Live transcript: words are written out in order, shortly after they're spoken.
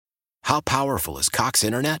How powerful is Cox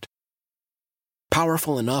Internet?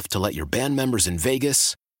 Powerful enough to let your band members in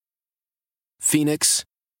Vegas, Phoenix,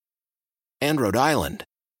 and Rhode Island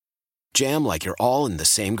jam like you're all in the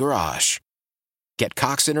same garage. Get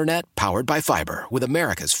Cox Internet powered by fiber with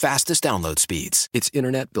America's fastest download speeds. It's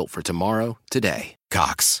internet built for tomorrow, today.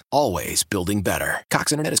 Cox, always building better.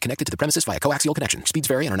 Cox Internet is connected to the premises via coaxial connection. Speeds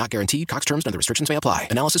vary and are not guaranteed. Cox terms and other restrictions may apply.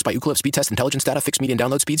 Analysis by Ookla Speed Test Intelligence Data. Fixed median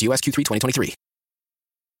download speeds. US Q3 2023.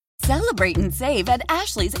 Celebrate and save at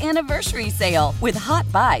Ashley's Anniversary Sale. With Hot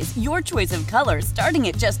Buys, your choice of colors starting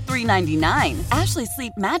at just $3.99. Ashley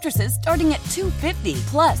Sleep mattresses starting at $2.50.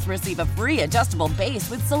 Plus, receive a free adjustable base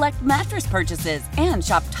with select mattress purchases. And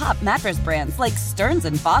shop top mattress brands like Stearns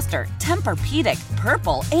 & Foster, Tempur-Pedic,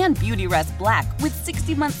 Purple, and Beautyrest Black with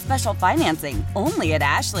 60-month special financing. Only at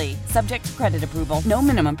Ashley. Subject to credit approval. No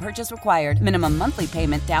minimum purchase required. Minimum monthly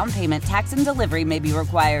payment, down payment, tax, and delivery may be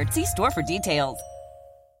required. See store for details.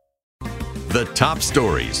 The top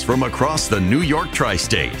stories from across the New York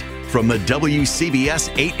tri-state from the WCBS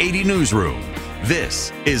 880 newsroom.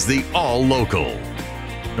 This is the All Local.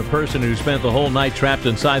 A person who spent the whole night trapped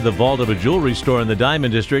inside the vault of a jewelry store in the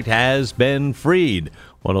Diamond District has been freed.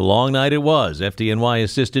 What a long night it was. FDNY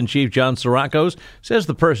Assistant Chief John Sirakos says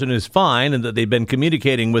the person is fine and that they've been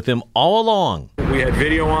communicating with him all along. We had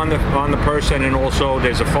video on the person, and also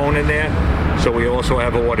there's a phone in there, so we also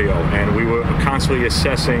have audio, and we were constantly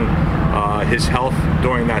assessing his health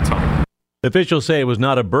during that time. Officials say it was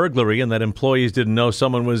not a burglary and that employees didn't know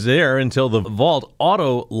someone was there until the vault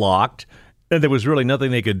auto-locked. And there was really nothing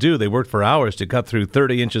they could do. They worked for hours to cut through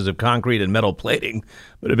 30 inches of concrete and metal plating,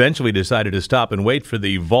 but eventually decided to stop and wait for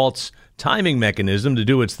the vault's timing mechanism to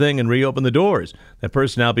do its thing and reopen the doors. That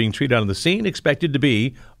person now being treated on the scene, expected to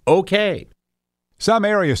be okay. Some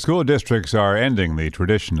area school districts are ending the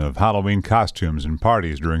tradition of Halloween costumes and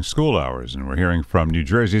parties during school hours, and we're hearing from New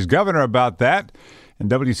Jersey's governor about that. And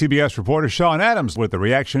WCBS reporter Sean Adams with the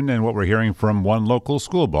reaction and what we're hearing from one local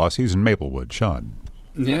school boss. He's in Maplewood. Sean.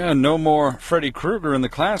 Yeah, no more Freddy Krueger in the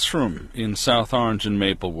classroom in South Orange and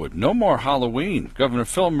Maplewood. No more Halloween. Governor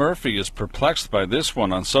Phil Murphy is perplexed by this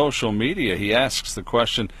one on social media. He asks the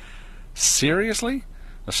question, seriously?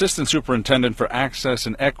 Assistant Superintendent for Access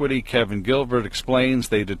and Equity Kevin Gilbert explains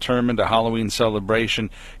they determined a Halloween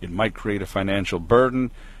celebration. It might create a financial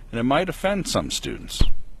burden, and it might offend some students.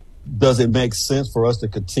 Does it make sense for us to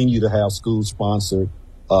continue to have school-sponsored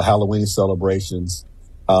Halloween celebrations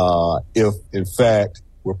if, in fact,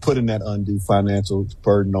 we're putting that undue financial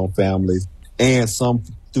burden on families, and some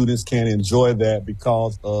students can't enjoy that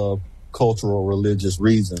because of cultural, religious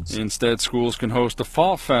reasons? Instead, schools can host a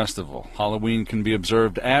fall festival. Halloween can be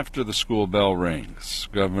observed after the school bell rings.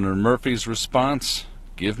 Governor Murphy's response,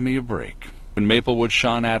 give me a break. In Maplewood,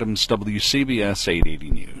 Sean Adams, WCBS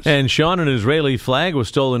 880 News. And Sean, an Israeli flag was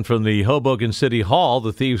stolen from the Hoboken City Hall.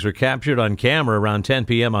 The thieves were captured on camera around 10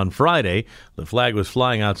 p.m. on Friday. The flag was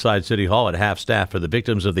flying outside City Hall at half-staff for the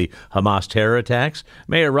victims of the Hamas terror attacks.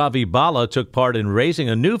 Mayor Ravi Bala took part in raising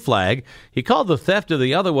a new flag. He called the theft of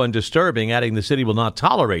the other one disturbing, adding the city will not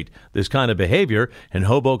tolerate this kind of behavior. And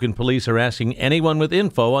Hoboken police are asking anyone with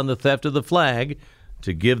info on the theft of the flag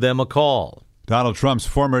to give them a call. Donald Trump's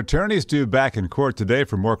former attorneys due back in court today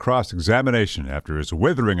for more cross-examination after his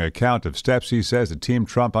withering account of steps he says the team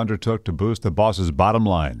Trump undertook to boost the boss's bottom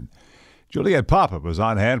line. Juliet Papa was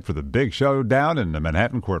on hand for the big showdown in the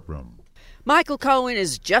Manhattan courtroom. Michael Cohen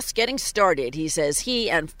is just getting started. He says he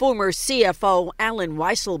and former CFO Alan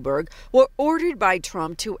Weisselberg were ordered by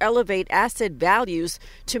Trump to elevate asset values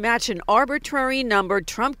to match an arbitrary number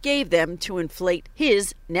Trump gave them to inflate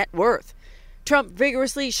his net worth. Trump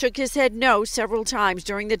vigorously shook his head no several times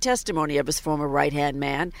during the testimony of his former right-hand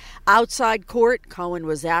man. Outside court, Cohen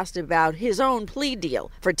was asked about his own plea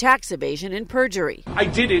deal for tax evasion and perjury. I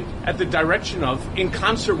did it at the direction of, in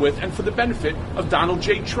concert with, and for the benefit of Donald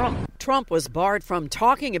J. Trump. Trump was barred from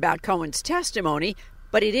talking about Cohen's testimony,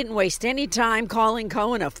 but he didn't waste any time calling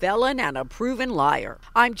Cohen a felon and a proven liar.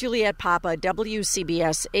 I'm Juliet Papa,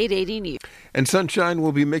 WCBS 880 News. And sunshine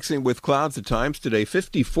will be mixing with clouds at times today.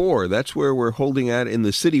 54, that's where we're holding at in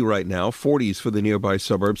the city right now. 40s for the nearby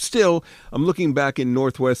suburbs. Still, I'm looking back in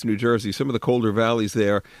northwest New Jersey. Some of the colder valleys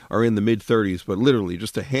there are in the mid-30s, but literally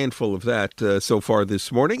just a handful of that so far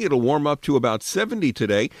this morning. It'll warm up to about 70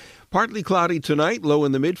 today. Partly cloudy tonight, low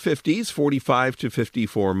in the mid-50s, 45 to 50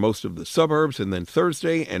 for most of the suburbs. And then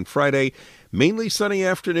Thursday and Friday, Mainly sunny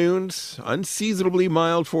afternoons, unseasonably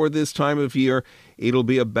mild for this time of year. It'll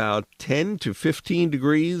be about 10 to 15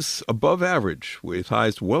 degrees above average, with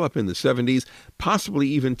highs well up in the 70s, possibly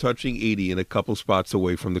even touching 80 in a couple spots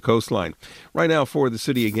away from the coastline. Right now for the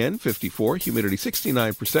city again, 54, humidity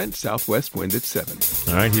 69%, southwest wind at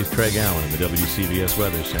 7. All right, here's Craig Allen in the WCBS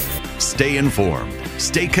Weather Center. Stay informed.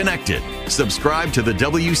 Stay connected. Subscribe to the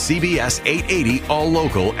WCBS 880 All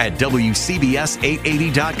Local at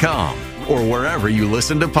WCBS880.com or wherever you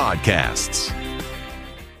listen to podcasts.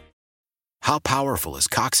 How powerful is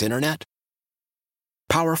Cox Internet?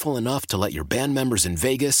 Powerful enough to let your band members in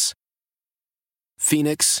Vegas,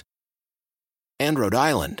 Phoenix, and Rhode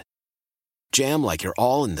Island jam like you're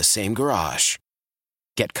all in the same garage.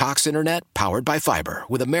 Get Cox Internet powered by fiber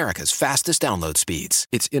with America's fastest download speeds.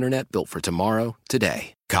 It's internet built for tomorrow,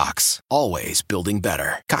 today. Cox, always building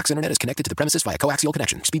better. Cox Internet is connected to the premises via coaxial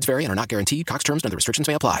connection. Speeds vary and are not guaranteed. Cox terms and other restrictions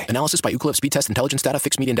may apply. Analysis by Ookla Speed Test Intelligence Data.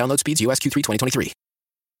 Fixed median download speeds. US Q3 2023.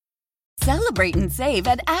 Celebrate and save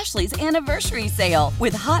at Ashley's Anniversary Sale.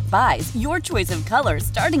 With Hot Buys, your choice of colors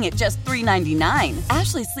starting at just $3.99.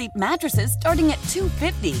 Ashley Sleep mattresses starting at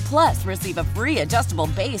 $2.50. Plus, receive a free adjustable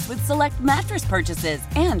base with select mattress purchases.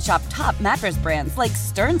 And shop top mattress brands like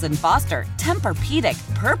Stearns & Foster,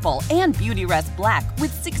 Tempur-Pedic, Purple, and Beautyrest Black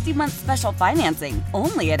with 60-month special financing.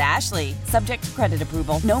 Only at Ashley. Subject to credit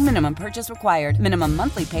approval. No minimum purchase required. Minimum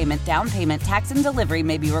monthly payment, down payment, tax, and delivery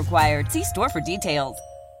may be required. See store for details.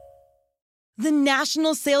 The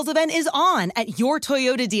national sales event is on at your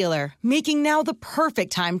Toyota dealer, making now the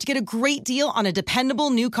perfect time to get a great deal on a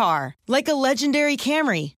dependable new car. Like a legendary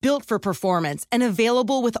Camry, built for performance and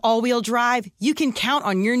available with all-wheel drive, you can count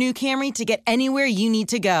on your new Camry to get anywhere you need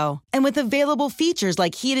to go. And with available features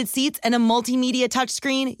like heated seats and a multimedia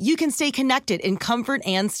touchscreen, you can stay connected in comfort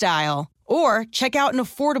and style. Or check out an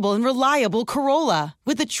affordable and reliable Corolla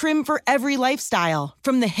with a trim for every lifestyle,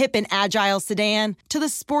 from the hip and agile sedan to the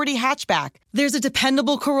sporty hatchback. There's a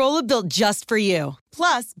dependable Corolla built just for you.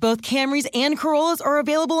 Plus, both Camrys and Corollas are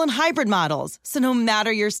available in hybrid models, so no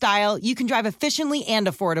matter your style, you can drive efficiently and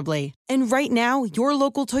affordably. And right now, your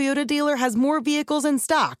local Toyota dealer has more vehicles in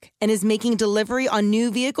stock and is making delivery on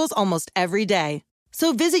new vehicles almost every day.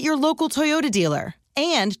 So visit your local Toyota dealer.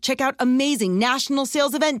 And check out amazing national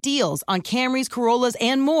sales event deals on Camrys, Corollas,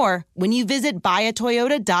 and more when you visit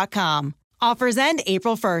buyatoyota.com. Offers end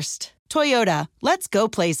April 1st. Toyota, let's go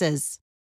places.